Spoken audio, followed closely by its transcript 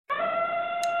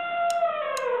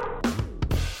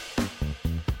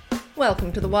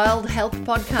Welcome to the Wild Health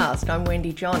Podcast. I'm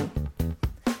Wendy John.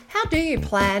 How do you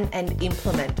plan and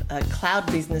implement a cloud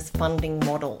business funding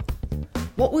model?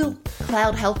 What will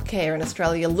cloud healthcare in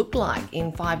Australia look like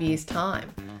in 5 years'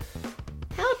 time?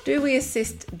 How do we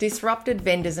assist disrupted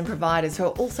vendors and providers who are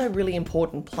also really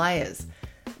important players?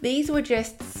 These were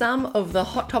just some of the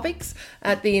hot topics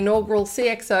at the inaugural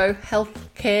CXO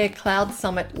Healthcare Cloud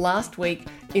Summit last week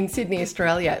in Sydney,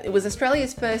 Australia. It was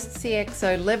Australia's first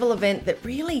CXO level event that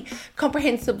really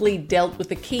comprehensively dealt with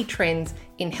the key trends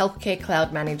in healthcare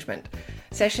cloud management.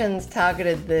 Sessions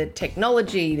targeted the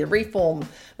technology, the reform,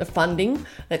 the funding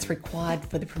that's required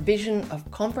for the provision of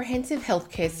comprehensive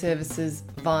healthcare services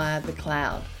via the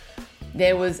cloud.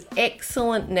 There was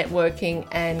excellent networking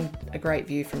and a great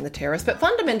view from the terrace, but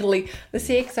fundamentally, the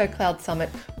CXO Cloud Summit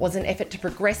was an effort to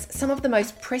progress some of the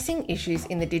most pressing issues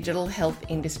in the digital health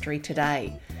industry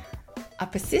today. A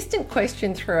persistent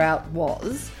question throughout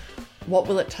was, what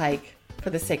will it take for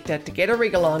the sector to get a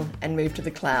wriggle on and move to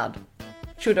the cloud?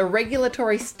 Should a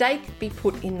regulatory stake be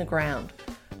put in the ground?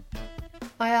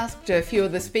 I asked a few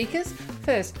of the speakers.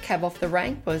 First cab off the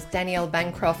rank was Danielle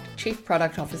Bancroft, Chief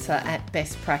Product Officer at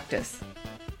Best Practice.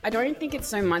 I don't think it's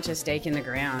so much a stake in the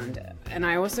ground, and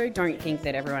I also don't think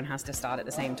that everyone has to start at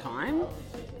the same time.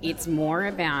 It's more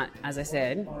about, as I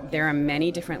said, there are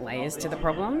many different layers to the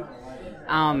problem,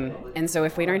 and so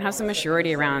if we don't have some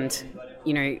maturity around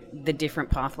the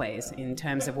different pathways in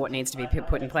terms of what needs to be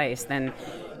put in place, then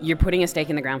you're putting a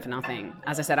stake in the ground for nothing.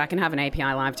 As I said, I can have an API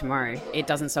live tomorrow. It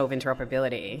doesn't solve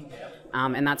interoperability.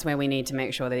 And that's where we need to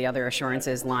make sure that the other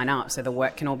assurances line up so the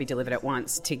work can all be delivered at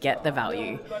once to get the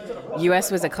value. US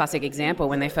was a classic example.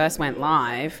 When they first went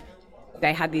live,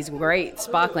 they had these great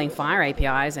sparkling Fire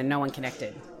APIs and no one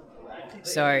connected.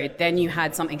 So then you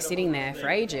had something sitting there for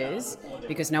ages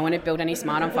because no one had built any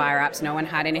Smart on Fire apps, no one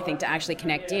had anything to actually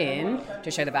connect in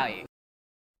to show the value.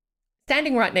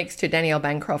 Standing right next to Danielle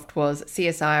Bancroft was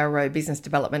CSIRO Business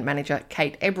Development Manager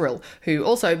Kate Ebrill, who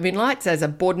also moonlights as a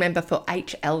board member for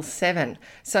HL7.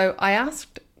 So I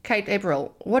asked Kate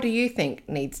Ebrill, what do you think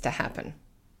needs to happen?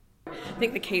 I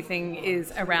think the key thing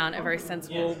is around a very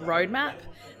sensible roadmap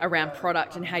around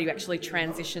product and how you actually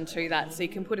transition to that. So you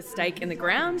can put a stake in the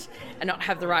ground and not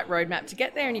have the right roadmap to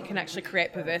get there, and you can actually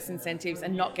create perverse incentives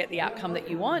and not get the outcome that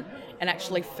you want and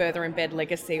actually further embed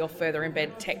legacy or further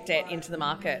embed tech debt into the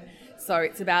market. So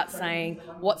it's about saying,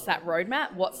 what's that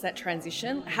roadmap? What's that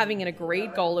transition? Having an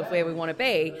agreed goal of where we want to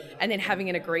be, and then having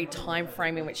an agreed time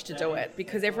frame in which to do it.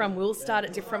 Because everyone will start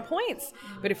at different points.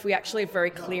 But if we actually are very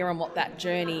clear on what that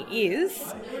journey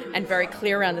is and very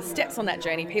clear around the steps on that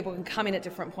journey, people can come in at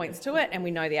different points to it and we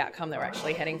know the outcome they're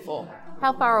actually heading for.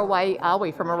 How far away are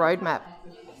we from a roadmap?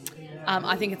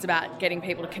 I think it's about getting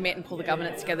people to commit and pull the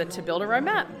governance together to build a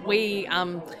roadmap. We,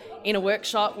 in a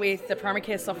workshop with the primary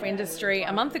care software industry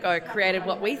a month ago, created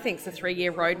what we think is a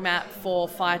 3-year roadmap for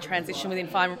Fire transition within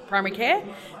primary care.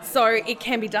 So it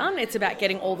can be done. It's about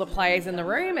getting all the players in the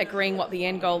room, agreeing what the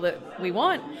end goal that we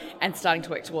want, and starting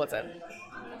to work towards it.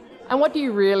 And what do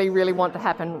you really, really want to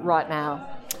happen right now?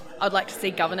 I'd like to see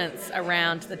governance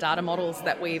around the data models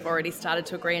that we've already started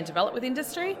to agree and develop with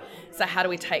industry. So how do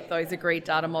we take those agreed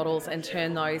data models and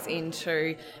turn those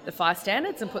into the Fire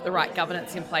standards and put the right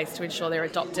governance in place to ensure they're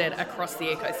adopted across the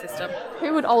ecosystem?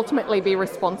 Who would ultimately be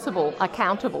responsible,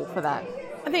 accountable for that?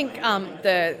 I think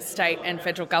the state and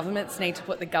federal governments need to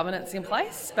put the governance in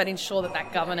place, but ensure that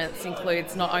that governance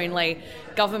includes not only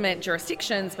government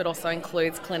jurisdictions, but also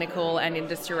includes clinical and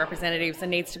industry representatives, and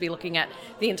needs to be looking at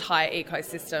the entire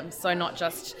ecosystem. So not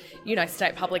just,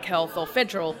 state public health or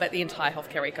federal, but the entire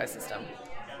healthcare ecosystem.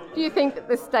 Do you think that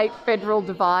the state-federal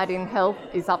divide in health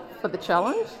is up for the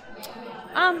challenge?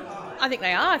 I think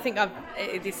they are. I think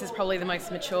this is probably the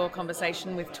most mature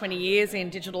conversation with 20 years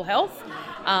in digital health.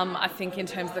 I think in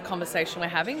terms of the conversation we're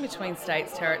having between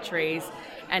states, territories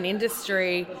and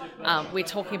industry, we're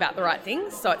talking about the right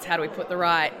things. So it's how do we put the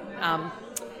right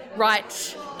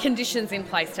conditions in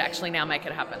place to actually now make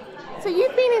it happen. So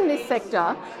you've been in this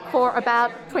sector for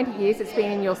about 20 years. It's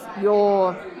been in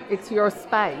your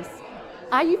space.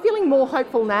 Are you feeling more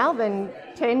hopeful now than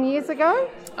 10 years ago?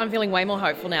 I'm feeling way more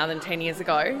hopeful now than 10 years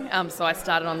ago. So I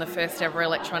started on the first ever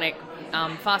electronic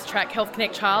fast track Health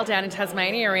Connect trial down in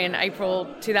Tasmania in April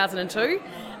 2002.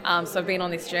 So I've been on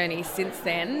this journey since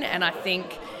then, and I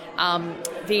think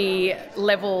the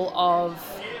level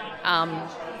of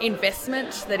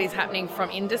investment that is happening from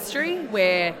industry,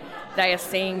 where they are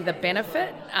seeing the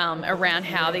benefit around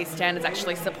how these standards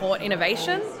actually support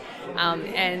innovation,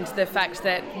 and the fact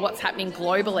that what's happening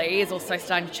globally is also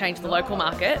starting to change the local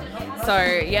market. So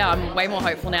yeah, I'm way more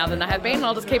hopeful now than I have been, and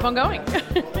I'll just keep on going.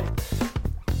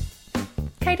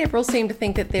 Kate Epperell seemed to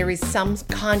think that there is some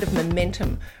kind of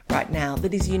momentum right now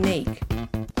that is unique.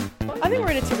 I think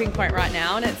we're at a tipping point right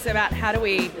now, and it's about how do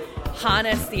we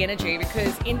harness the energy,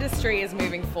 because industry is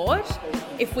moving forward.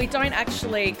 If we don't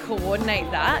actually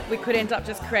coordinate that, we could end up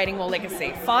just creating more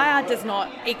legacy. Fire does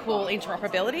not equal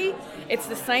interoperability. It's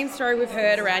the same story we've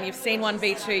heard around you've seen one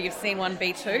V2, you've seen one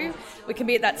V2. We can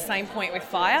be at that same point with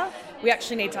fire. We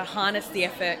actually need to harness the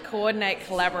effort, coordinate,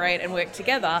 collaborate and work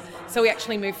together so we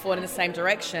actually move forward in the same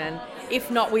direction.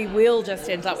 If not, we will just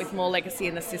end up with more legacy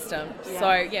in the system. Yeah.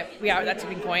 So, yeah, we are at that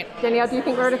tipping point. Danielle, do you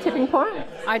think we're at a tipping point?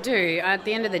 I do. At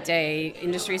the end of the day,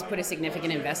 industry's put a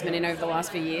significant investment in over the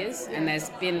last few years, and there's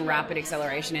been rapid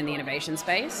acceleration in the innovation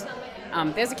space.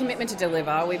 There's a commitment to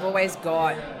deliver. We've always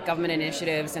got government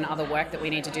initiatives and other work that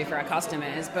we need to do for our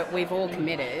customers, but we've all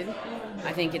committed.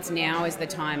 I think it's now is the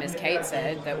time, as Kate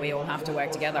said, that we all have to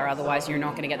work together, otherwise you're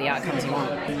not going to get the outcomes you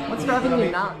want. What's driving you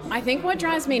nuts? I think what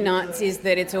drives me nuts is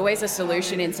that it's always a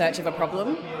solution in search of a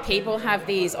problem. People have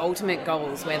these ultimate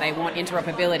goals where they want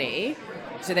interoperability,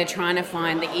 so they're trying to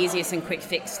find the easiest and quick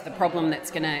fix, the problem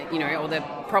that's going to, or the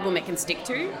problem it can stick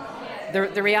to.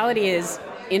 The reality is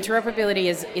interoperability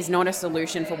is not a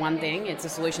solution for one thing, it's a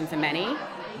solution for many,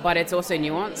 but it's also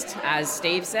nuanced, as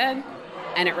Steve said,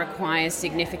 and it requires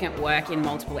significant work in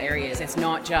multiple areas. It's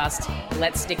not just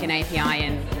let's stick an API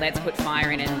in, let's put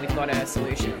fire in and we've got a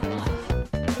solution.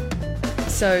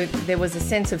 So there was a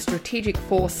sense of strategic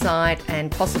foresight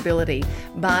and possibility,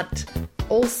 but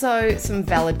also some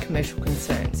valid commercial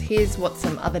concerns. Here's what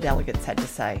some other delegates had to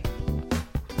say.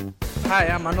 Hi,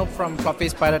 I'm Anup from Fluffy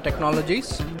Spider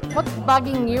Technologies. What's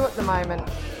bugging you at the moment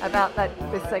about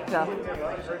this sector?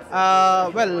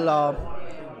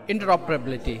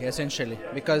 Interoperability, essentially,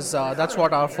 because that's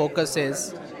what our focus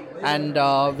is. And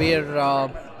we're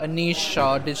a niche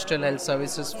digital health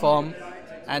services firm,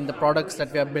 and the products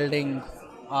that we are building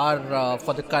are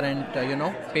for the current,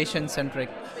 patient-centric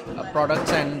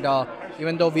products. And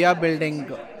even though we are building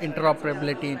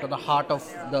interoperability into the heart of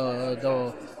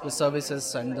the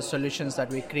services and the solutions that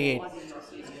we create,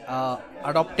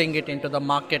 adopting it into the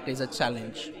market is a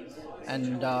challenge.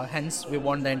 And hence we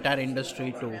want the entire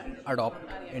industry to adopt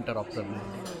interoperability.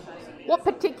 What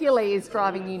particularly is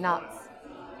driving you nuts?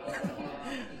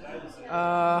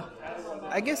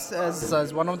 I guess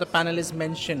as one of the panelists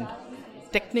mentioned,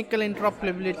 technical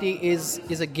interoperability is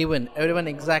a given. Everyone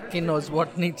exactly knows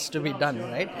what needs to be done,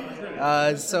 right?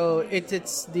 So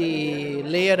it's the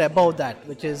layer above that,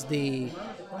 which is the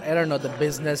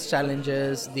business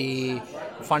challenges, the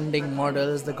funding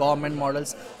models, the government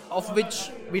models, of which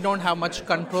we don't have much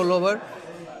control over,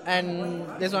 and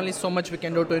there's only so much we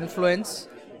can do to influence.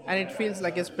 And it feels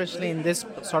like, especially in this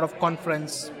sort of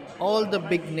conference, all the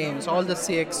big names, all the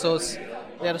CXOs,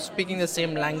 they are speaking the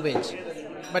same language.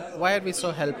 But why are we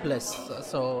so helpless?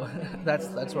 So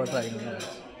that's what driving me.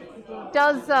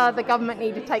 Does the government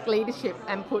need to take leadership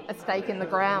and put a stake in the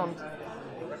ground?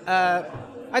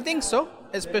 I think so,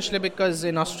 especially because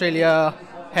in Australia,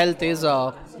 health is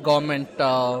a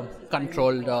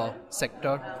government-controlled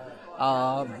sector.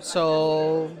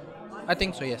 So I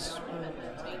think so, yes.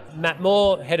 Matt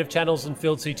Moore, Head of Channels and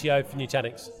Field CTO for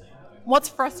Nutanix. What's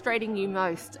frustrating you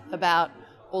most about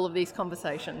all of these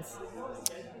conversations?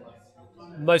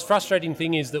 Most frustrating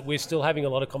thing is that we're still having a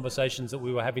lot of conversations that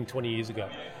we were having 20 years ago.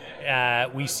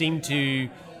 We seem to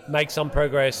make some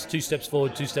progress, 2 steps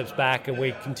forward, 2 steps back, and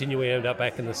we continually end up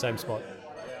back in the same spot.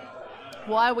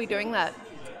 Why are we doing that?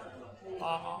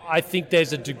 I think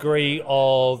there's a degree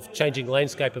of changing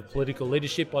landscape of political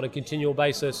leadership on a continual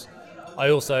basis. I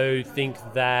also think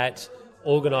that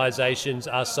organisations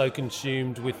are so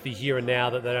consumed with the here and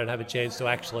now that they don't have a chance to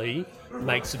actually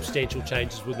make substantial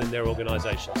changes within their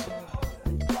organisations.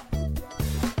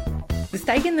 The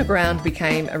stake in the ground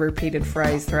became a repeated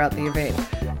phrase throughout the event.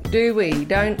 Do we,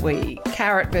 don't we?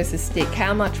 Carrot versus stick.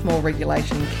 How much more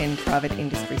regulation can private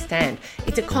industry stand?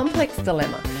 It's a complex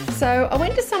dilemma. So I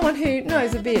went to someone who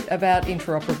knows a bit about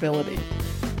interoperability.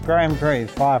 Graham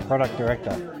Grieve, Fire Product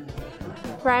Director.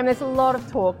 Graham, there's a lot of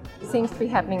talk, seems to be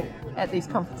happening at these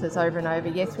conferences over and over.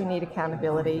 Yes, we need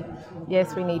accountability.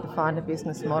 Yes, we need to find a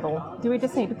business model. Do we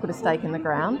just need to put a stake in the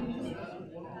ground?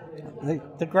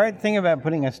 The great thing about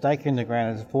putting a stake in the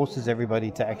ground is it forces everybody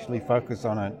to actually focus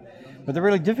on it. But the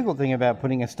really difficult thing about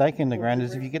putting a stake in the ground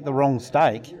is if you get the wrong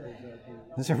stake,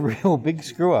 it's a real big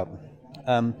screw up.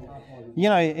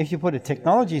 If you put a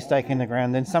technology stake in the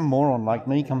ground, then some moron like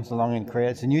me comes along and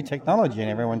creates a new technology and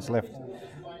everyone's left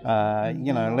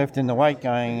in the wake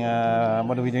going,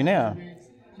 what do we do now?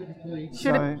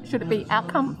 Should it be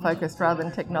outcome focused rather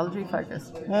than technology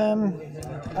focused?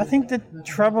 I think the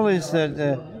trouble is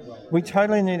that We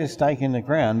totally need a stake in the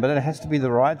ground, but it has to be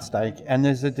the right stake, and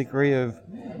there's a degree of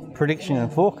prediction and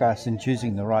forecast in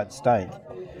choosing the right stake.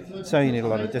 So you need a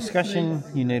lot of discussion,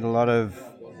 you need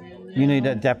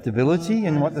adaptability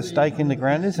in what the stake in the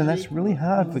ground is, and that's really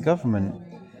hard for government.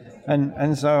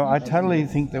 And so I totally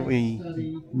think that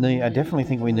I definitely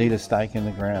think we need a stake in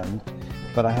the ground,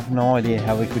 but I have no idea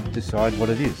how we could decide what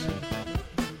it is.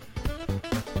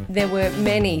 There were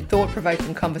many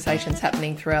thought-provoking conversations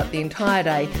happening throughout the entire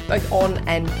day, both on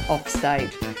and off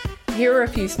stage. Here are a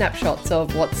few snapshots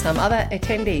of what some other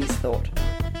attendees thought.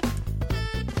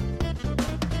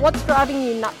 What's driving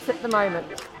you nuts at the moment?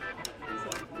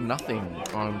 Nothing.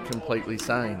 I'm completely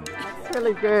sane. That's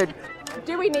really good.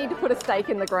 Do we need to put a stake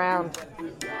in the ground?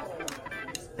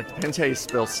 It depends how you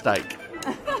spell steak.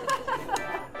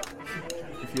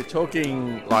 If you're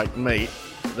talking like meat,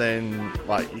 then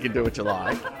like you can do what you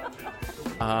like.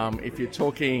 If you're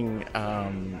talking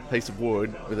piece of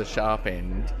wood with a sharp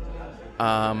end,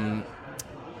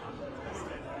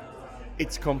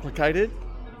 it's complicated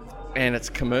and it's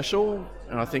commercial,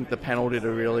 and I think the panel did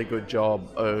a really good job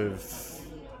of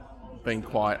being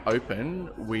quite open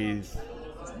with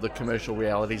the commercial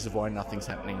realities of why nothing's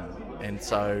happening. And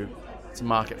so it's a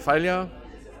market failure.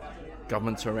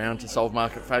 Governments are around to solve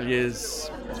market failures,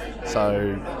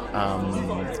 so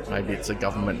maybe it's a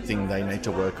government thing they need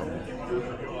to work on.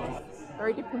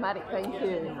 Very diplomatic, thank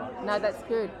you. No, that's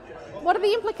good. What are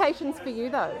the implications for you,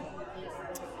 though?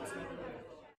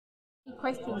 Any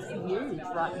questions for you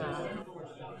right now?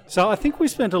 So I think we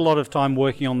spent a lot of time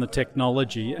working on the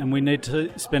technology, and we need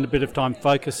to spend a bit of time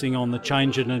focusing on the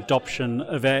change and adoption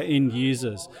of our end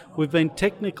users. We've been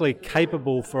technically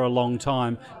capable for a long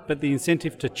time, but the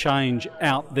incentive to change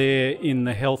out there in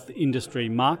the health industry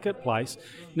marketplace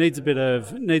needs a bit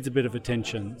of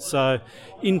attention. So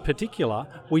in particular,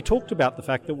 we talked about the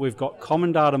fact that we've got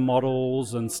common data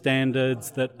models and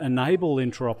standards that enable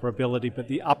interoperability, but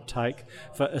the uptake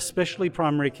for especially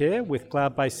primary care with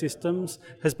cloud-based systems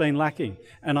has been lacking.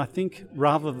 And I think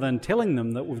rather than telling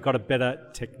them that we've got a better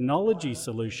technology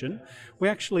solution, we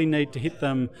actually need to hit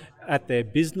them at their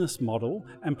business model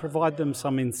and provide them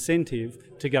some incentive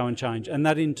to go and change. And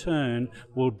that in turn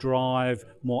will drive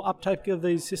more uptake of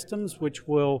these systems, which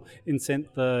will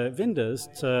incent the vendors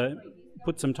to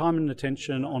put some time and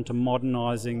attention onto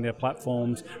modernising their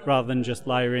platforms rather than just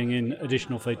layering in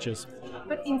additional features.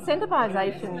 But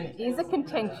incentivisation is a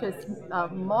contentious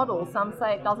model. Some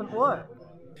say it doesn't work.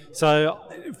 So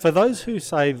for those who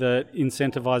say that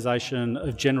incentivisation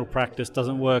of general practice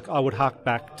doesn't work, I would hark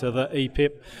back to the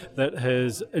EPIP that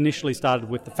has initially started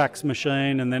with the fax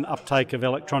machine and then uptake of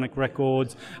electronic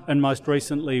records, and most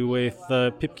recently with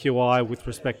the PIPQI with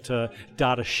respect to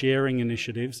data sharing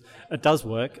initiatives. It does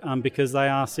work because they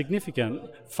are significant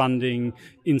funding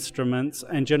instruments,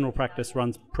 and general practice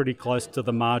runs pretty close to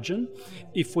the margin.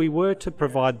 If we were to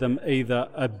provide them either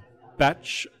a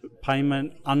batch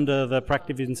payment under the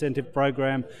Proactive Incentive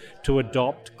Program to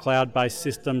adopt cloud-based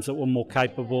systems that were more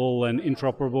capable and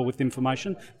interoperable with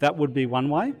information, that would be one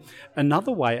way.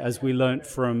 Another way, as we learnt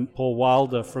from Paul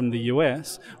Wilder from the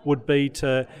US, would be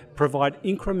to provide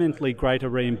incrementally greater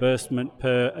reimbursement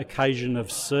per occasion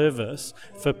of service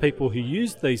for people who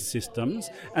use these systems,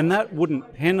 and that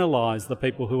wouldn't penalise the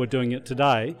people who are doing it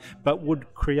today, but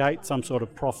would create some sort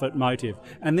of profit motive.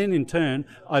 And then in turn,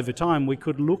 over time, we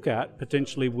could look at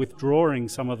potentially withdrawing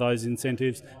some of those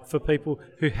incentives for people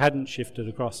who hadn't shifted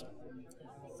across.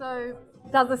 So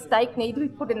does a stake need to be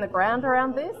put in the ground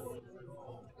around this?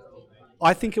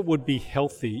 I think it would be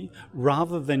healthy,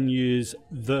 rather than use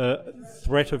the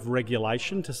threat of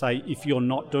regulation to say if you're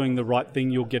not doing the right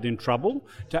thing you'll get in trouble,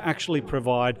 to actually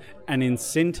provide an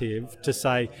incentive to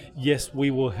say yes, we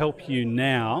will help you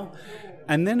now.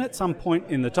 And then at some point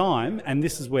in the time, and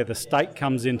this is where the stake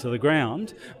comes into the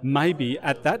ground, maybe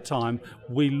at that time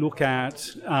we look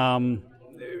at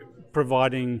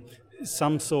providing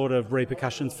some sort of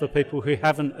repercussions for people who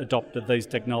haven't adopted these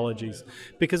technologies,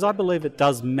 because I believe it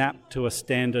does map to a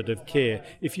standard of care.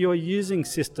 If you're using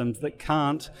systems that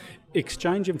can't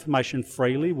exchange information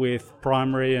freely with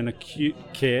primary and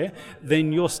acute care,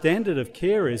 then your standard of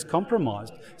care is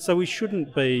compromised. So we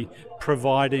shouldn't be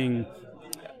providing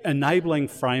enabling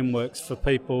frameworks for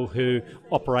people who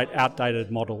operate outdated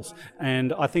models.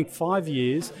 And I think 5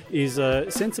 years is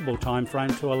a sensible time frame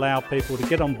to allow people to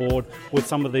get on board with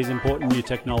some of these important new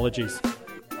technologies.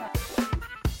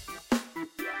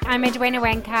 I'm Edwina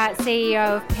Wenka,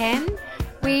 CEO of Penn.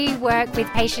 We work with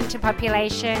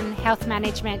patient-to-population health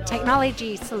management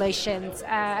technology solutions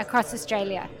across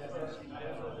Australia.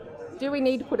 Do we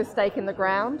need to put a stake in the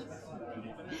ground?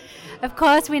 Of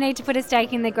course, we need to put a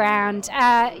stake in the ground.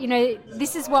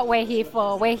 This is what we're here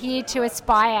for. We're here to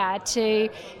aspire to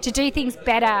do things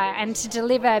better and to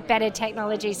deliver better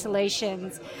technology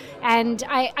solutions. And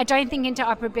I don't think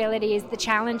interoperability is the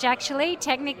challenge, actually.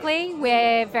 Technically,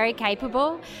 we're very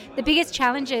capable. The biggest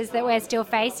challenges that we're still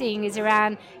facing is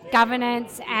around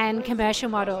governance and commercial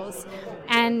models.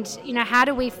 And, how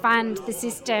do we fund the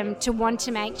system to want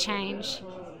to make change?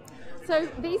 So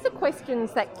these are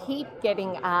questions that keep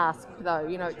getting asked, though.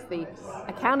 It's the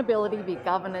accountability, the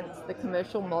governance, the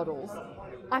commercial models.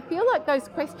 I feel like those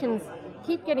questions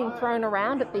keep getting thrown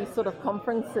around at these sort of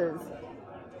conferences.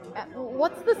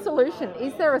 What's the solution?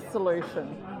 Is there a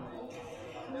solution?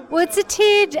 Well, it's a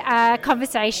tiered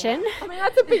conversation. I mean,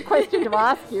 that's a big question to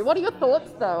ask you. What are your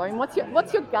thoughts, though? I mean,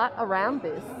 what's your gut around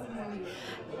this?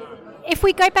 If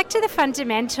we go back to the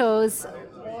fundamentals,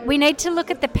 we need to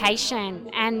look at the patient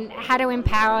and how to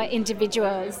empower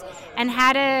individuals and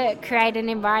how to create an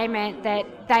environment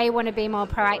that they want to be more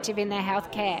proactive in their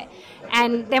healthcare.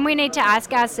 And then we need to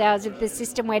ask ourselves if the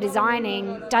system we're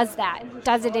designing does that.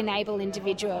 Does it enable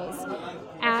individuals?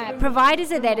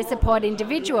 Providers are there to support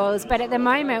individuals, but at the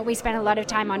moment we spend a lot of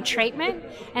time on treatment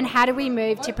and how do we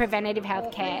move to preventative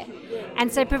healthcare.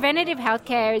 And so preventative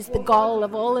healthcare is the goal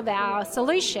of all of our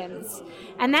solutions.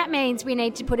 And that means we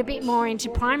need to put a bit more into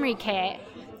primary care.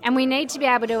 And we need to be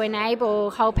able to enable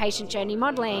whole patient journey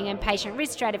modelling and patient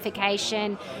risk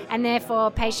stratification and therefore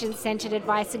patient-centred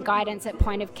advice and guidance at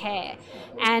point of care.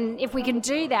 And if we can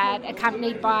do that,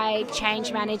 accompanied by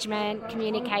change management,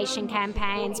 communication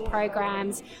campaigns,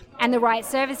 programs, and the right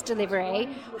service delivery,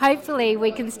 hopefully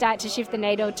we can start to shift the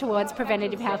needle towards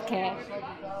preventative healthcare.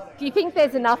 Do you think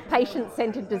there's enough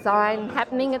patient-centred design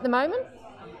happening at the moment?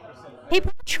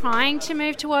 People are trying to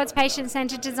move towards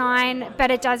patient-centred design,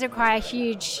 but it does require a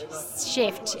huge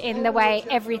shift in the way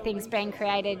everything's been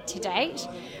created to date.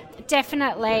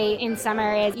 Definitely in some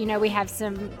areas, we have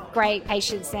some great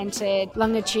patient-centred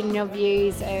longitudinal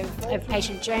views of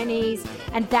patient journeys,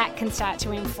 and that can start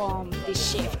to inform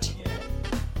this shift.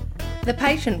 The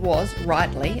patient was,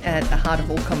 rightly, at the heart of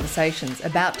all conversations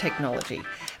about technology,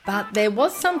 but there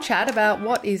was some chat about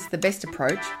what is the best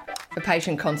approach for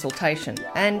patient consultation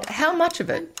and how much of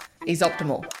it is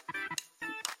optimal.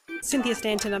 Cynthia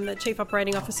Stanton, I'm the Chief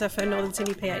Operating Officer for Northern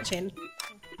Sydney PHN.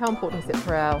 How important is it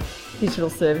for our digital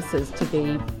services to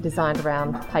be designed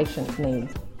around patient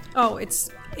needs?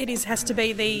 It has to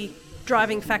be the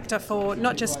driving factor for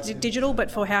not just digital but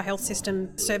for how health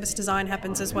system service design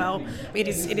happens as well. It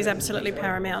is absolutely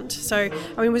paramount. So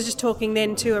we were just talking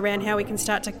then too around how we can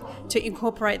start to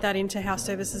incorporate that into how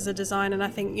services are designed, and I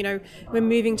think we're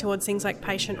moving towards things like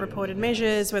patient reported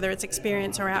measures, whether it's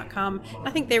experience or outcome. I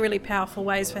think they're really powerful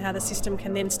ways for how the system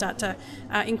can then start to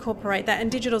incorporate that,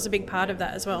 and digital's a big part of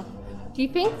that as well. Do you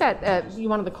think that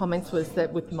one of the comments was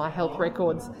that with My Health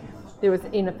Records there was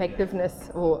ineffectiveness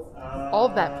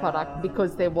of that product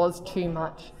because there was too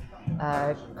much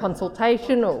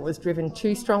consultation or it was driven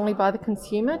too strongly by the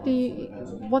consumer?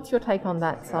 What's your take on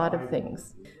that side of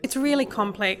things? It's really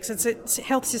complex.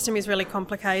 Health system is really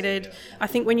complicated. I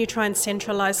think when you try and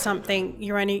centralise something,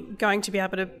 you're only going to be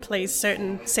able to please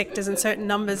certain sectors and certain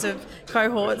numbers of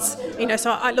cohorts.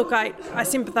 So I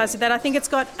sympathise with that. I think it's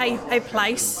got a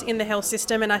place in the health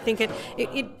system, and I think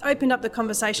it opened up the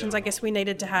conversations I guess we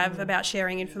needed to have about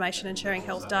sharing information and sharing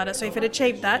health data. So if it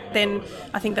achieved that, then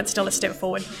I think that's still a step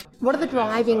forward. What are the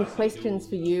driving questions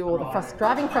for you, or the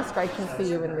driving frustrations for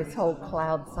you in this whole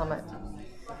cloud summit?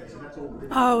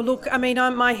 Oh, look,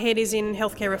 my head is in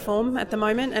healthcare reform at the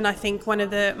moment, and I think one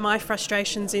of my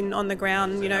frustrations on the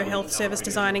ground, health service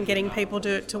design and getting people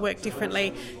to work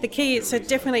differently. The key is, so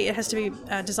definitely it has to be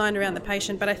designed around the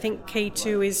patient, but I think key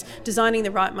too is designing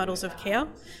the right models of care.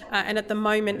 And at the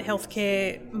moment,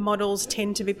 healthcare models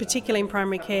tend to be, particularly in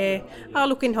primary care,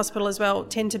 in hospital as well,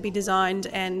 tend to be designed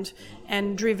and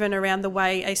driven around the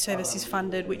way a service is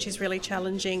funded, which is really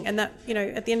challenging. And that,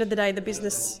 at the end of the day, the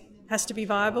business has to be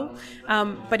viable,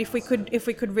 but if we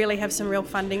could really have some real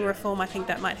funding reform, I think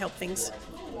that might help things.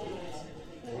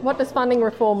 What does funding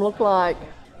reform look like?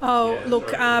 Oh,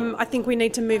 look, I think we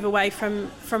need to move away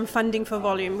from funding for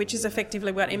volume, which is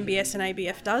effectively what MBS and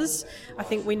ABF does. I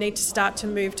think we need to start to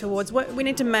move towards we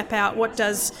need to map out what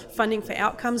does funding for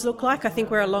outcomes look like. I think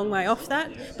we're a long way off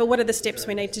that, but what are the steps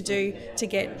we need to do to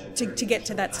get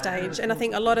to that stage? And I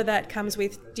think a lot of that comes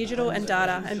with digital and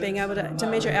data and being able to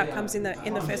measure outcomes in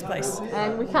the first place.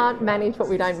 And we can't manage what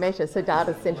we don't measure, so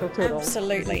data is central to it all.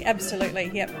 Absolutely,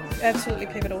 yep, absolutely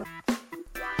pivotal.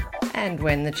 And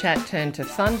when the chat turned to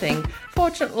funding,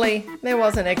 fortunately, there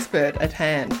was an expert at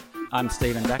hand. I'm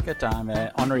Stephen Dackett. I'm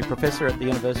an Honorary Professor at the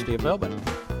University of Melbourne.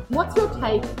 What's your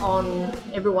take on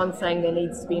everyone saying there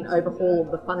needs to be an overhaul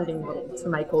of the funding model to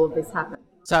make all of this happen?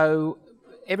 So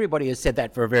everybody has said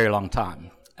that for a very long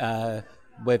time.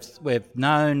 We've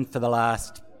known for the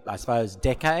last, I suppose,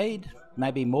 decade,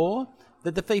 maybe more,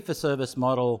 that the fee-for-service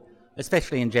model,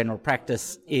 especially in general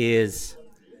practice, is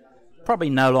probably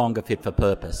no longer fit for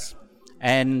purpose.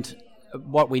 And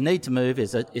what we need to move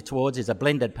towards is a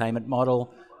blended payment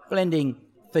model, blending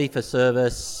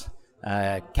fee-for-service,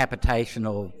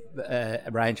 capitational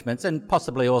arrangements, and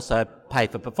possibly also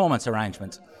pay-for-performance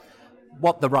arrangements.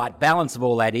 What the right balance of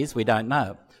all that is, we don't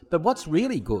know. But what's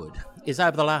really good is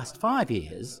over the last 5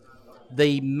 years,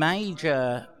 the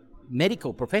major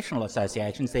medical professional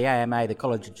associations, the AMA, the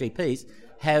College of GPs,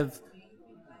 have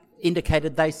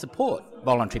indicated they support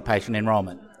voluntary patient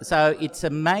enrolment. So it's a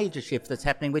major shift that's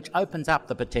happening, which opens up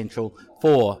the potential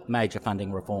for major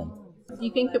funding reform. Do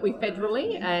you think that we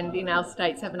federally and in our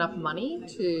states have enough money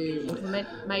to implement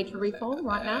major reform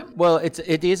right now? Well,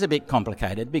 it is a bit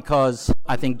complicated because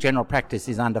I think general practice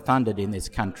is underfunded in this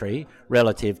country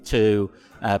relative to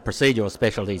procedural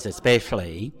specialties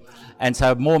especially, and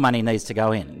so more money needs to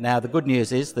go in. Now, the good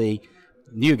news is the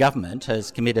new government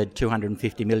has committed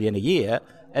 $250 million a year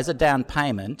as a down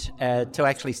payment to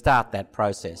actually start that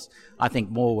process. I think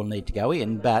more will need to go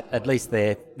in, but at least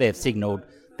they've signalled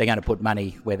they're going to put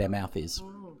money where their mouth is. Do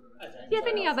you have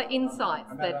any other insights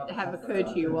that have occurred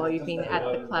to you while you've been at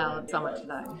the Cloud Summit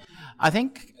today? I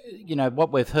think,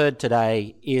 what we've heard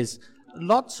today is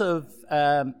lots of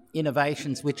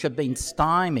innovations which have been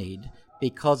stymied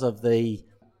because of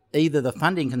either the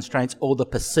funding constraints or the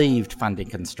perceived funding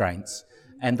constraints,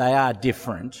 and they are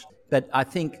different. But I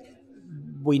think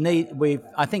we've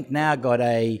now got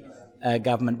a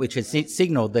government which has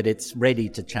signalled that it's ready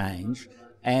to change,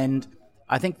 and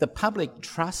I think the public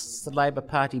trusts the Labor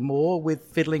Party more with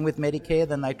fiddling with Medicare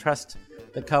than they trust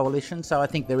the coalition. So I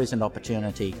think there is an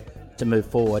opportunity to move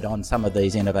forward on some of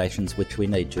these innovations which we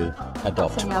need to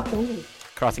adopt.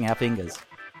 Crossing our fingers.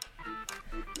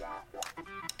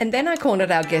 And then I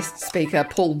cornered our guest speaker,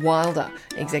 Paul Wilder,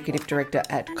 Executive Director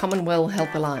at Commonwealth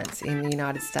Health Alliance in the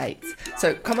United States.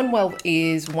 So Commonwealth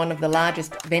is one of the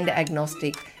largest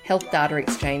vendor-agnostic health data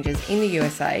exchanges in the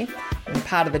USA and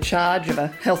part of the charge of a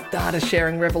health data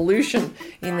sharing revolution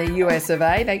in the US of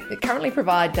A. They currently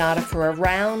provide data for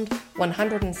around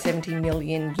 170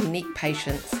 million unique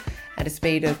patients at a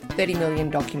speed of 30 million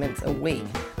documents a week.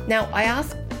 Now, I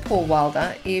asked Paul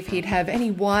Wilder if he'd have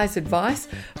any wise advice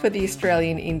for the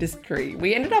Australian industry.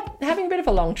 We ended up having a bit of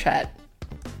a long chat.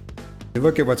 You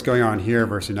look at what's going on here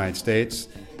versus the United States.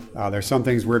 There's some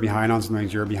things we're behind on, some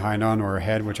things you're behind on, or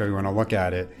ahead, whichever you want to look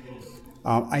at it.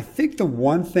 I think the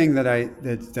one thing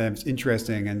that's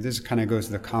interesting, and this kind of goes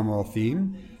to the Commonwealth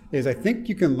theme, is I think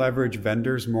you can leverage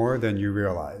vendors more than you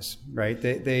realize, right?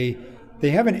 They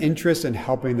have an interest in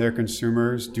helping their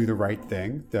consumers do the right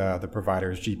thing, the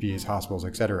providers, GPs, hospitals,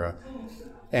 etc.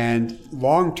 And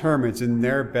long term, it's in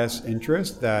their best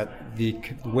interest that the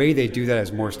way they do that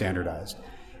is more standardized.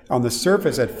 On the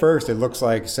surface, at first, it looks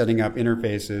like setting up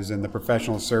interfaces and the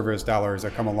professional service dollars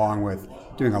that come along with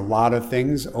doing a lot of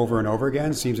things over and over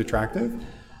again seems attractive.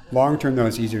 Long term, though,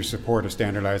 it's easier to support a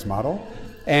standardized model,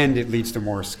 and it leads to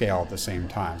more scale at the same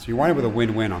time. So you wind up with a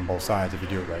win-win on both sides if you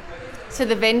do it right. So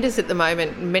the vendors at the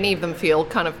moment, many of them feel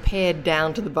kind of pared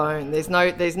down to the bone. There's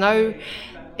no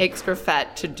extra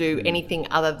fat to do anything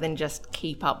other than just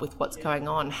keep up with what's going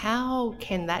on. How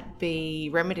can that be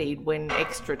remedied when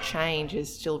extra change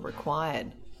is still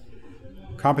required?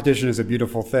 Competition is a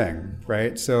beautiful thing,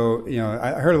 right? So,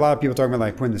 I heard a lot of people talking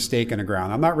about putting the stake in the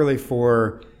ground. I'm not really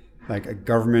for a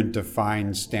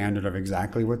government-defined standard of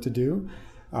exactly what to do,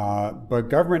 but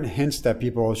government hints that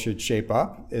people should shape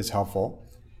up is helpful.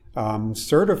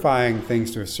 Certifying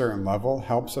things to a certain level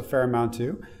helps a fair amount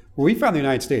too. What we found in the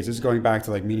United States, this is going back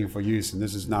to meaningful use, and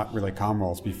this is not really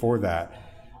Commonwealth's before that,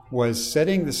 was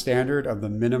setting the standard of the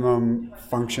minimum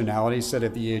functionality set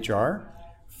at the EHR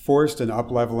forced an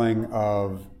up-leveling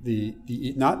of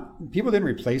people didn't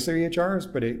replace their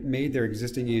EHRs, but it made their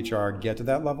existing EHR get to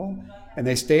that level, and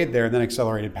they stayed there and then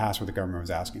accelerated past what the government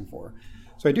was asking for.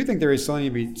 So I do think there is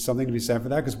something to be said for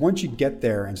that, because once you get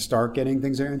there and start getting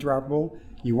things that are interoperable,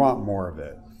 you want more of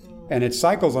it. And it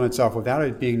cycles on itself without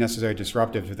it being necessarily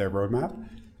disruptive to their roadmap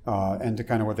and to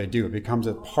kind of what they do. It becomes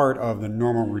a part of the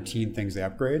normal routine things they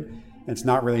upgrade. And it's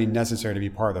not really necessary to be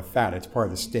part of the fat. It's part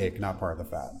of the steak, not part of the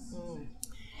fat.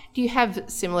 Do you have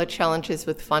similar challenges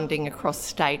with funding across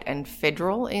state and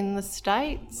federal in the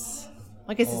States?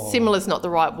 I guess similar is not the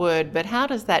right word, but how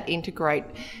does that integrate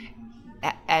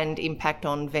and impact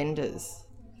on vendors?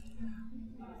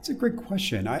 It's a great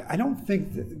question. I don't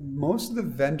think that most of the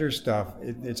vendor stuff,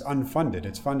 it's unfunded.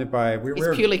 It's funded by...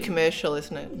 It's purely commercial,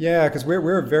 isn't it? Yeah, because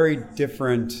we're a very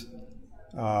different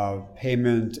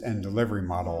payment and delivery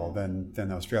model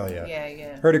than Australia.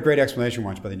 Yeah. Heard a great explanation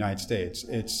once by the United States.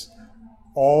 It's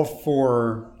all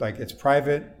for, like, it's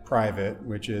private,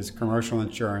 which is commercial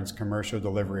insurance, commercial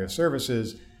delivery of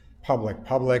services,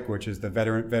 public, which is the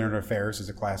Veteran Affairs is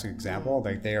a classic example.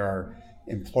 Like, they are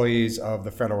employees of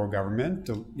the federal government,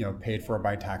 paid for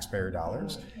by taxpayer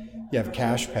dollars. You have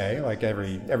cash pay, like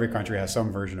every country has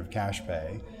some version of cash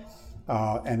pay.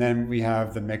 And then we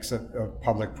have the mix of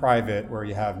public-private, where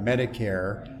you have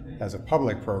Medicare as a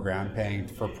public program paying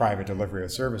for private delivery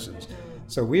of services.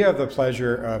 So we have the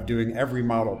pleasure of doing every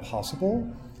model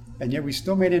possible, and yet we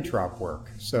still made interop work.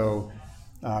 So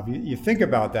you think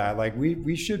about that, like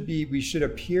we should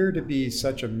appear to be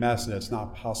such a mess that it's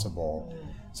not possible.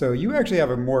 So you actually have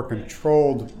a more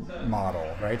controlled model,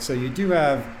 right? So you do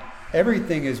have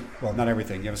everything is, well, not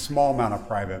everything. You have a small amount of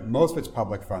private. Most of it's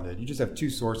public funded. You just have two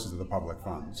sources of the public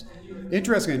funds.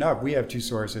 Interestingly enough, we have two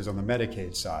sources on the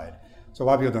Medicaid side. So a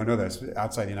lot of people don't know this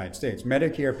outside the United States.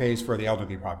 Medicare pays for the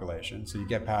elderly population. So you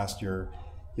get past your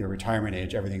retirement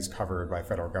age, everything's covered by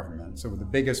federal government. So the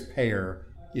biggest payer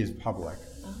is public.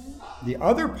 The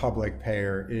other public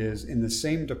payer is in the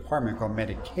same department called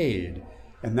Medicaid,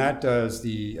 and that does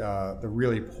the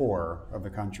really poor of the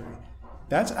country.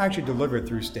 That's actually delivered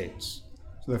through states.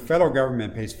 So the federal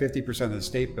government pays 50% of the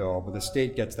state bill, but the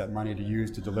state gets that money to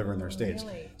use to deliver in their states.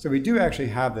 Really? So we do actually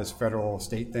have this federal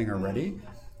state thing already.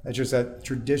 It's just that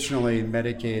traditionally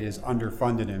Medicaid is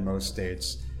underfunded in most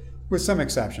states, with some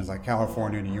exceptions like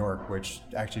California and New York, which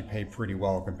actually pay pretty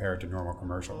well compared to normal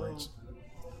commercial rates.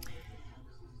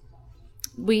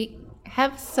 We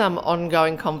have some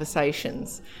ongoing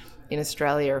conversations in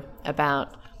Australia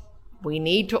about we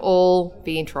need to all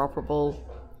be interoperable,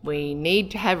 we need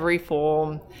to have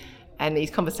reform, and these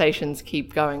conversations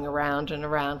keep going around and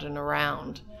around and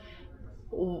around.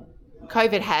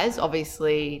 COVID has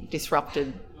obviously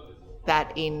disrupted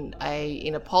that in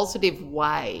a positive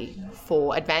way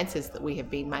for advances that we have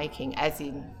been making, as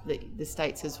in the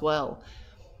States as well.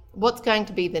 What's going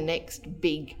to be the next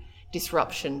big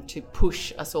disruption to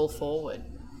push us all forward?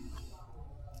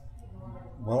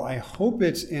 Well, I hope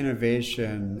it's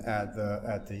innovation at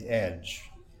the edge.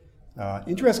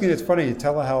 Interestingly, it's funny,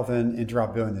 telehealth and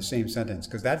interoperability in the same sentence,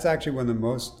 because that's actually one of the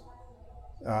most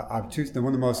obtuse, one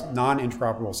of the most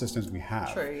non-interoperable systems we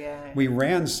have. True, yeah. We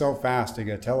ran so fast to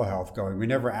get telehealth going. We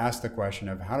never asked the question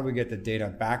of how do we get the data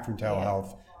back from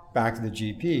telehealth back to the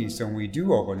GP, so when we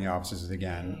do open the offices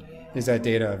again, is that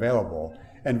data available?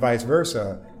 And vice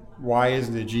versa. Why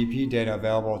isn't the GP data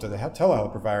available to the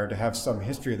telehealth provider to have some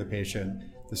history of the patient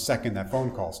the second that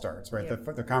phone call starts, right?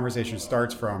 Yeah. The conversation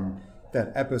starts from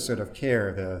that episode of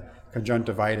care, the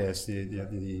conjunctivitis,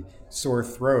 the sore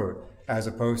throat, as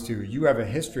opposed to you have a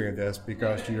history of this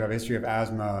because you have a history of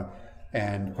asthma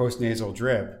and postnasal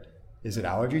drip. Is it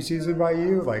allergy season by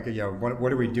you? Like,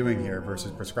 what are we doing here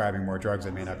versus prescribing more drugs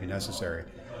that may not be necessary?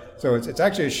 So it's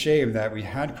actually a shame that we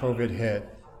had COVID hit,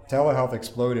 telehealth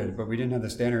exploded, but we didn't have the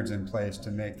standards in place to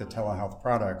make the telehealth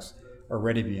products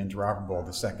already be interoperable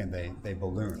the second they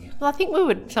ballooned. Well, I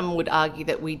think some would argue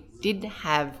that we did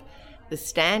have the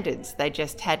standards, they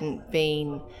just hadn't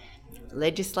been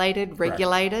legislated,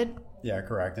 regulated. Correct. Yeah,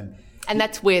 correct. And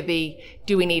that's where the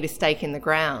do we need a stake in the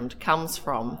ground comes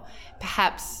from.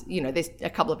 Perhaps, there's a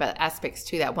couple of aspects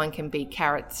to that. One can be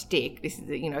carrot stick. This is,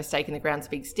 a stake in the ground's a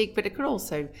big stick, but it could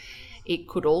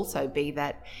also be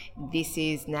that this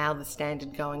is now the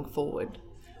standard going forward.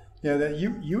 Yeah, the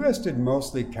U.S. did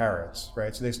mostly carrots,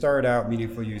 right? So they started out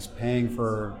meaningful use, paying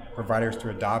for providers to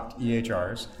adopt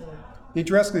EHRs.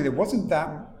 Interestingly, there wasn't that,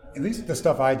 at least the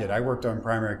stuff I did. I worked on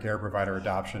primary care provider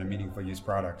adoption and meaningful use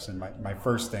products in my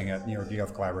first thing at New York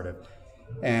Health Collaborative.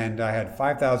 And I had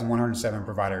 5,107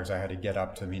 providers I had to get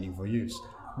up to meaningful use.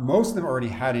 Most of them already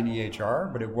had an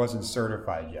EHR, but it wasn't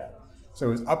certified yet. So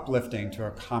it was uplifting to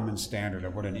a common standard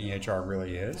of what an EHR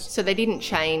really is. So they didn't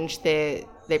change their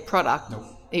product. Nope.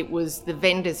 It was the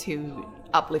vendors who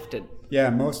uplifted. Yeah,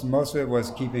 most of it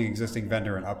was keeping existing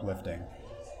vendor and uplifting.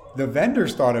 The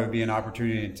vendors thought it would be an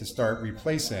opportunity to start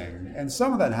replacing, and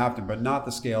some of that happened, but not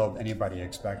the scale anybody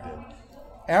expected.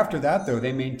 After that, though,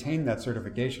 they maintained that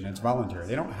certification. It's voluntary.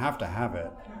 They don't have to have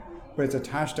it, but it's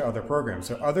attached to other programs.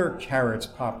 So other carrots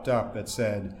popped up that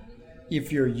said, if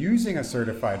you're using a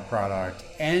certified product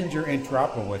and you're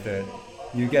interoperable with it,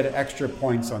 you get extra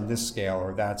points on this scale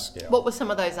or that scale. What were some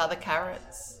of those other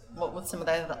carrots? What were some of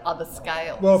the other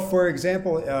scales? Well, for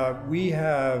example, we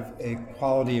have a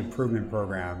quality improvement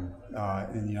program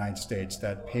in the United States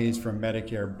that pays for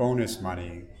Medicare bonus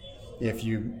money if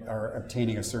you are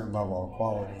obtaining a certain level of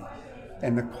quality.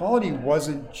 And the quality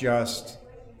wasn't just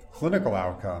clinical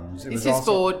outcomes. This is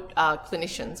for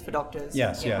clinicians, for doctors.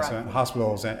 Yes, right. and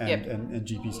hospitals and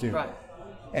GPs too. Right.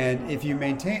 And if you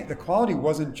maintain, the quality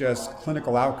wasn't just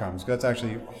clinical outcomes, because that's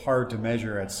actually hard to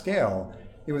measure at scale.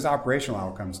 It was operational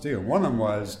outcomes too. One of them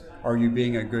was, are you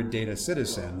being a good data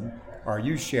citizen? Are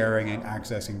you sharing and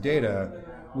accessing data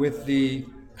with the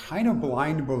kind of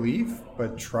blind belief,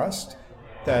 but trust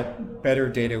that better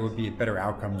data would be better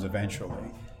outcomes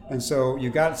eventually? And so you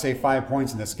got, say, 5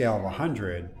 points in the scale of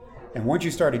 100. And once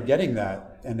you started getting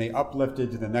that, and they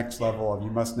uplifted to the next level of you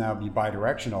must now be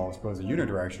bidirectional as opposed to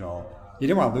unidirectional, you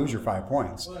didn't want to lose your 5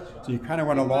 points. So you kind of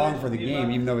went along for the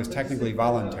game, even though it's technically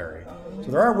voluntary.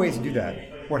 So there are ways to do that.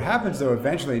 What happens, though,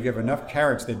 eventually, if you have enough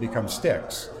carrots, they become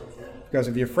sticks. Because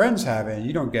if your friends have it and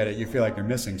you don't get it, you feel like you're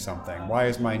missing something. Why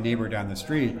is my neighbor down the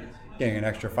street getting an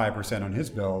extra 5% on his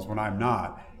bills when I'm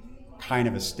not? Kind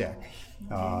of a stick.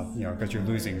 Because you're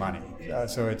losing money.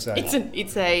 So it's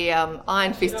a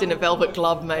iron fist in a velvet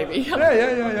glove, maybe.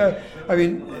 Yeah. I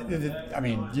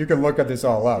mean, you can look at this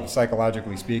all up.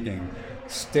 Psychologically speaking,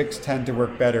 sticks tend to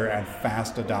work better at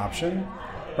fast adoption,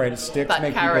 right? Sticks but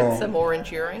make carrots people, are more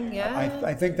enduring. Yeah,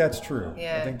 I think that's true.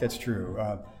 Yeah. I think that's true.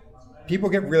 People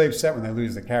get really upset when they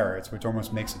lose the carrots, which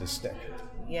almost makes it a stick.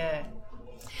 Yeah.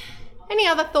 Any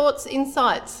other thoughts,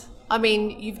 insights? I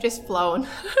mean, you've just flown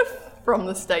from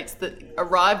the States that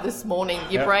arrived this morning.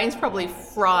 Your brain's probably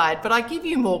fried, but I give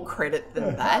you more credit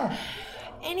than that.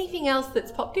 Anything else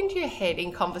that's popped into your head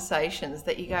in conversations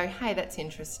that you go, hey, that's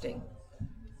interesting?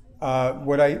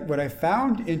 What I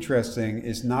found interesting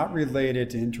is not related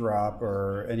to interop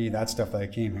or any of that stuff that I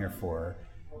came here for.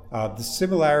 The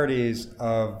similarities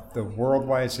of the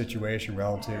worldwide situation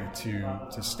relative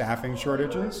to staffing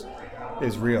shortages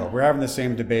is real. We're having the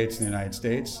same debates in the United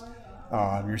States.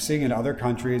 You're seeing in other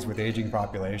countries with aging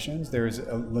populations, there's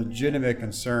a legitimate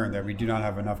concern that we do not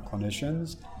have enough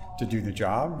clinicians to do the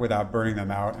job without burning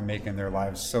them out and making their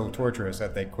lives so torturous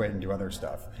that they quit and do other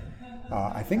stuff.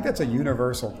 I think that's a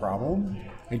universal problem.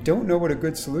 I don't know what a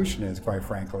good solution is, quite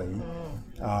frankly,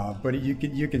 but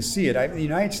you can see it. In the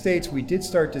United States, we did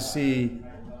start to see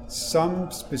some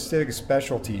specific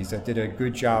specialties that did a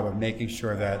good job of making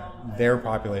sure that their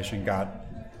population got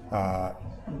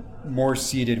more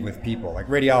seated with people. Like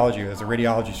radiology, there's a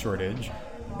radiology shortage,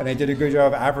 and they did a good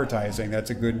job of advertising.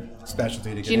 That's a good specialty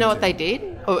to get into. Do you know what they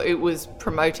did? Or it was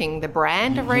promoting the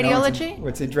brand of radiology?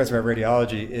 What's interesting about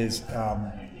radiology is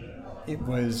it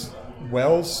was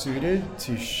well suited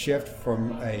to shift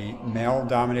from a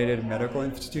male-dominated medical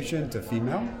institution to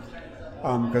female,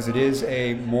 because it is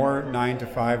a more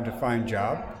 9-to-5 defined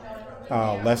job,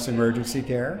 less emergency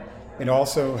care. It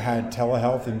also had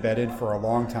telehealth embedded for a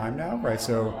long time now, right?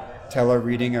 So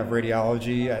tele-reading of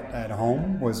radiology at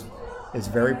home is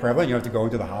very prevalent. You don't have to go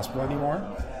into the hospital anymore.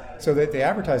 So they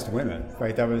advertised to women,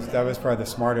 right? That was probably the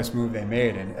smartest move they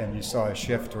made, and you saw a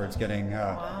shift towards getting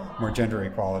more gender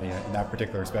equality in that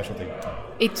particular specialty.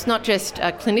 It's not just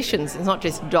clinicians, it's not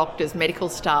just doctors, medical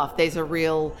staff. There's a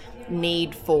real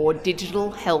need for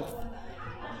digital health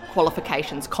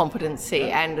qualifications, competency,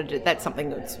 and that's something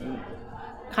that's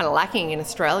kind of lacking in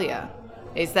Australia.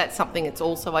 Is that something that's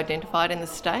also identified in the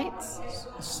States?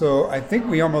 So I think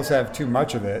we almost have too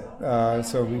much of it.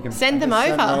 So we can send them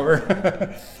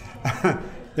over.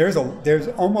 There's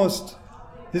almost,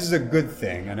 this is a good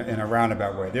thing in a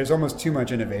roundabout way. There's almost too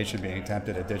much innovation being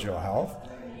attempted at digital health.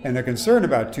 And the concern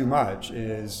about too much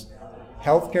is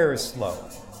healthcare is slow,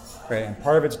 right? And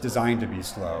part of it's designed to be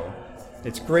slow.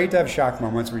 It's great to have shock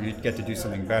moments where you get to do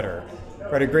something better.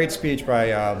 But a great speech by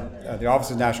the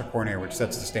Office of National Coordinator, which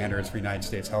sets the standards for United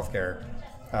States healthcare.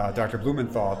 Dr.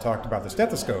 Blumenthal talked about the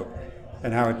stethoscope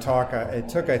and how it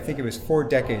took, I think it was 4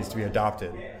 decades to be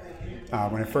adopted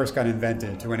when it first got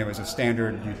invented to when it was a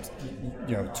standard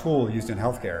tool used in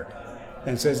healthcare.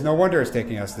 And it says, no wonder it's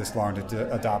taking us this long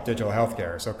to adopt digital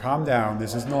healthcare. So calm down,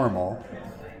 this is normal.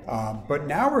 But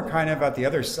now we're kind of at the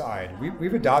other side.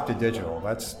 We've adopted digital,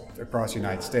 that's across the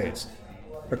United States.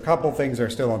 A couple things are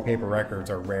still on paper records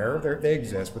are rare. They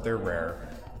exist, but they're rare.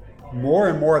 More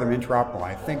and more of them interoperable.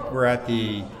 I think we're at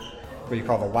what you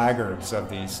call the laggards of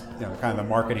these, kind of the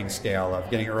marketing scale of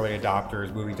getting early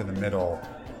adopters, moving to the middle.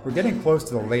 We're getting close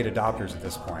to the late adopters at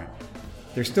this point.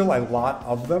 There's still a lot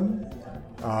of them,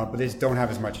 but they just don't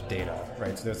have as much data,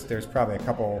 right? So there's probably a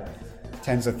couple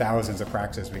tens of thousands of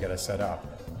practices we got to set up.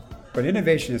 But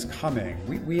innovation is coming.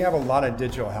 We have a lot of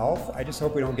digital health. I just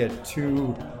hope we don't get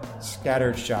too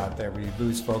scattered shot that we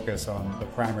lose focus on the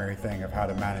primary thing of how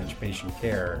to manage patient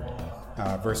care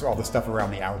versus all the stuff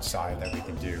around the outside that we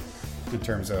can do in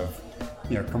terms of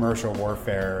commercial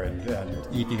warfare and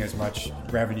eking as much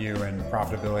revenue and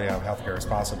profitability out of healthcare as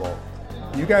possible.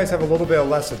 You guys have a little bit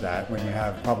less of that when you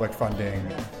have public funding,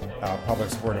 public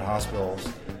supported hospitals.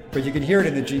 But you can hear it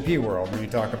in the GP world when you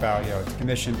talk about, it's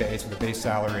commission based with a base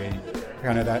salary,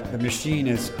 kind of that the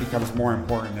machine becomes more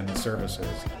important than the services.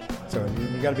 So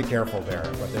you got to be careful there,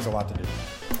 but there's a lot to do.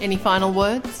 Any final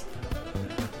words?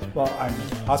 Well,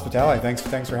 hospitality.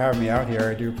 Thanks for having me out here.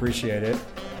 I do appreciate it.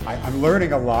 I'm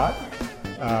learning a lot,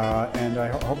 and I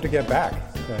hope to get back.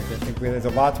 I think there's a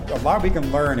lot we can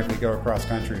learn if we go across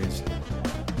countries.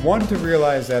 One, to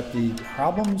realize that the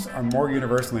problems are more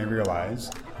universally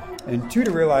realized. And two, to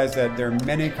realize that there are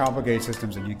many complicated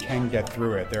systems and you can get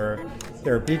through it. There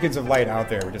are beacons of light out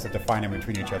there. We just have to find them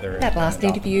between each other. That last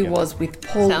interview was with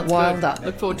Paul Wilder,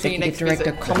 Look forward to your Executive next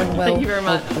Director, visit. Commonwealth Thank you very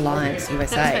much. Health Alliance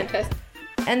USA. That's fantastic.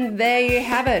 And there you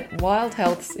have it, Wild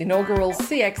Health's inaugural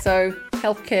CXO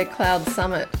Healthcare Cloud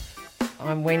Summit.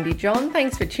 I'm Wendy John.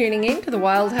 Thanks for tuning in to the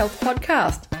Wild Health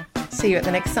Podcast. See you at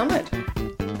the next summit.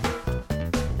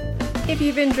 If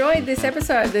you've enjoyed this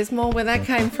episode, there's more where that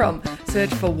came from.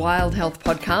 Search for Wild Health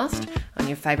Podcast on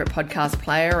your favourite podcast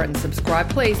player and subscribe.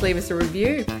 Please leave us a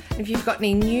review. If you've got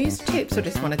any news, tips or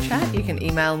just want to chat, you can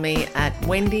email me at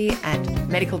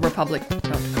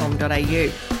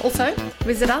wendy@medicalrepublic.com.au. Also,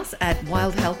 visit us at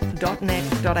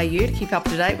wildhealth.net.au to keep up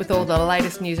to date with all the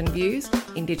latest news and views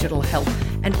in digital health.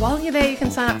 And while you're there, you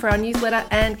can sign up for our newsletter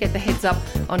and get the heads up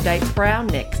on dates for our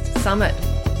next summit.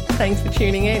 Thanks for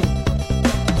tuning in.